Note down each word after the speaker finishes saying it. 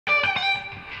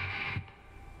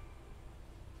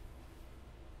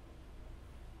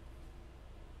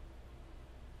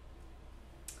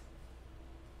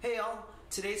Hey all,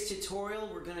 today's tutorial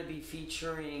we're going to be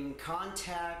featuring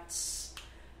Kontakts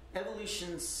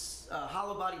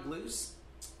Hollowbody Blues.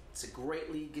 It's a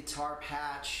great lead guitar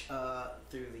patch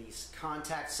through the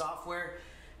Kontakts software,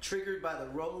 triggered by the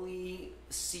Roli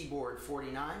Seaboard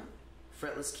 49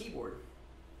 fretless keyboard.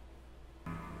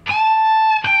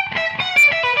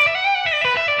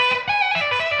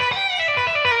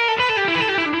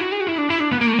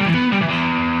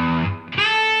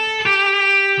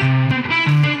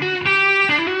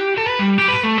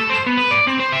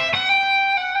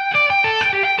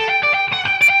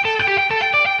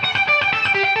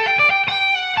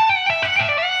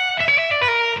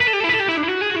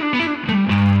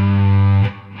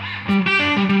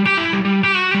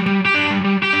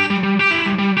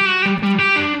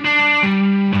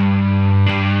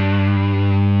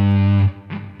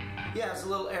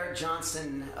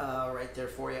 Right there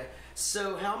for you.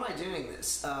 So how am I doing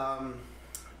this?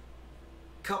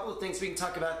 Couple of things. We can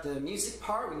talk about the music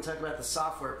part, we can talk about the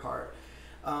software part.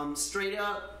 Straight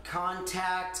up,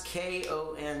 Kontakt,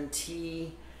 K-O-N-T-A-K-T.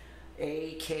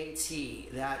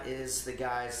 That is the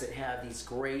guys that have these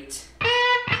great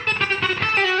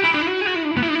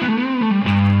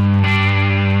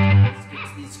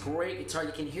guitar.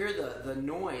 You can hear the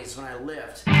noise when I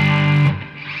lift.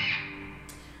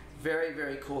 Very,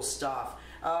 very cool stuff.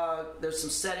 There's some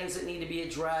settings that need to be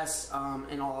addressed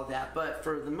and all of that, but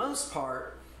for the most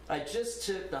part, I just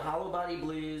took the Hollowbody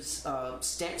Blues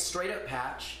straight up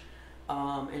patch,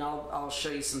 and I'll show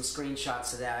you some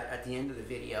screenshots of that at the end of the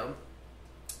video,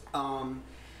 and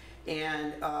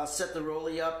set the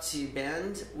Roli up to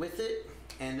bend with it,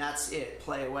 and that's it,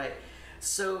 play away.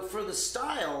 So for the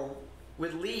style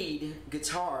with lead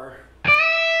guitar, you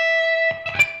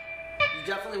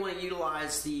definitely want to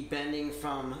utilize the bending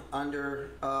from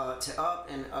under to up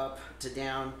and up to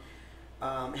down,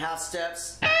 half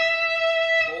steps,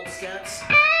 whole steps,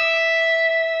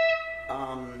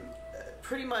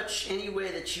 pretty much any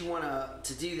way that you want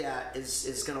to do that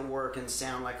is going to work and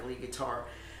sound like a lead guitar.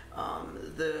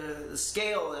 The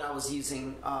scale that I was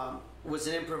using was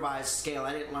an improvised scale.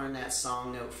 I didn't learn that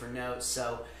song note for note,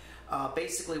 so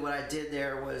basically what I did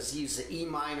there was use the E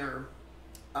minor,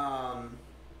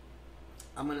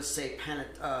 I'm going to say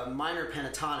minor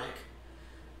pentatonic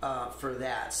for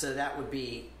that. So that would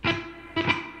be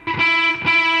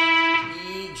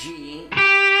E, G,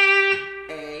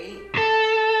 A,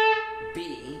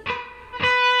 B.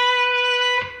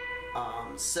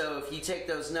 So if you take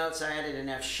those notes, I added an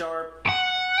F sharp.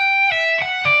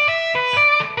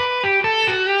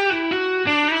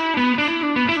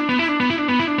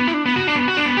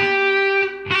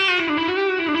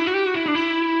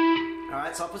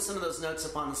 So I'll put some of those notes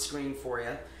up on the screen for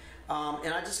you.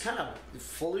 And I just kind of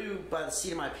flew by the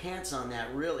seat of my pants on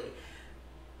that, really.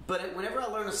 But whenever I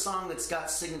learn a song that's got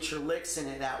signature licks in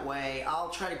it that way,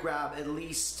 I'll try to grab at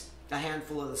least a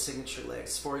handful of the signature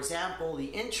licks. For example, the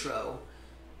intro.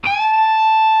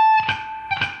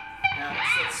 Now,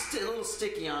 it's a little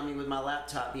sticky on me with my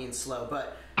laptop being slow,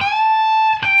 but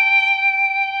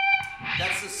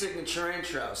that's the signature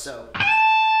intro. So.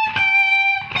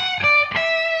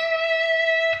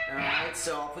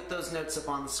 So I'll put those notes up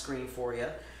on the screen for you,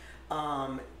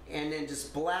 and then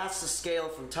just blast the scale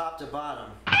from top to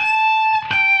bottom.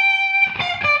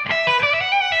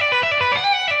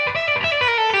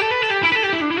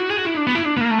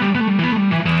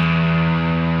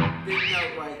 Big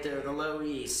note right there, the low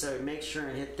E, so make sure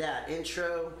and hit that.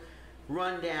 Intro,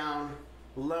 run down,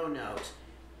 low note.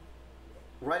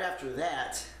 Right after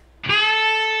that,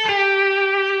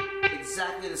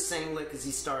 exactly the same lick as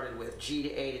he started with, G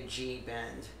to A to G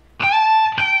bend.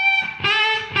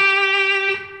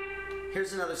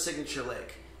 Here's another signature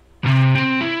lick.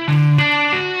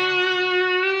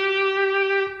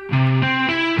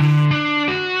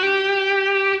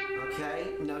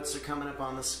 Okay, notes are coming up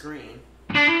on the screen.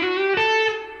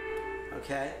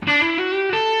 Okay.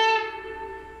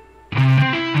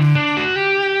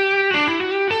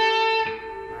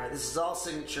 Alright, this is all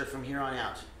signature from here on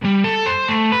out.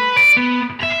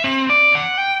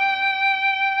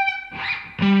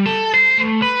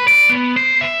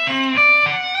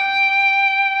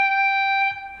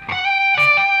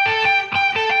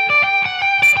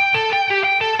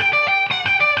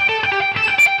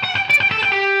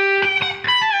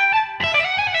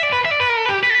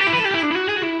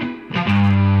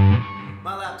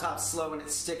 Slow and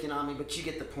it's sticking on me, but you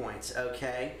get the point,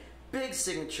 okay? Big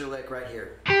signature lick right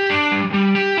here.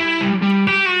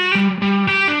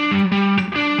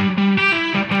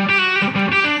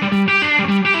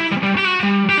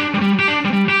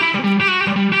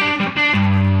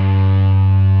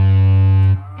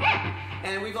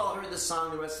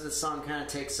 song kind of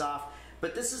takes off.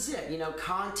 But this is it, you know,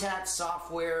 Kontakts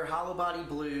Software, Hollowbody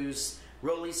Blues,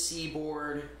 Roli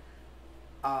Seaboard.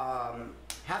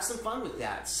 Have some fun with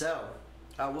that. So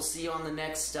we'll see you on the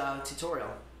next tutorial.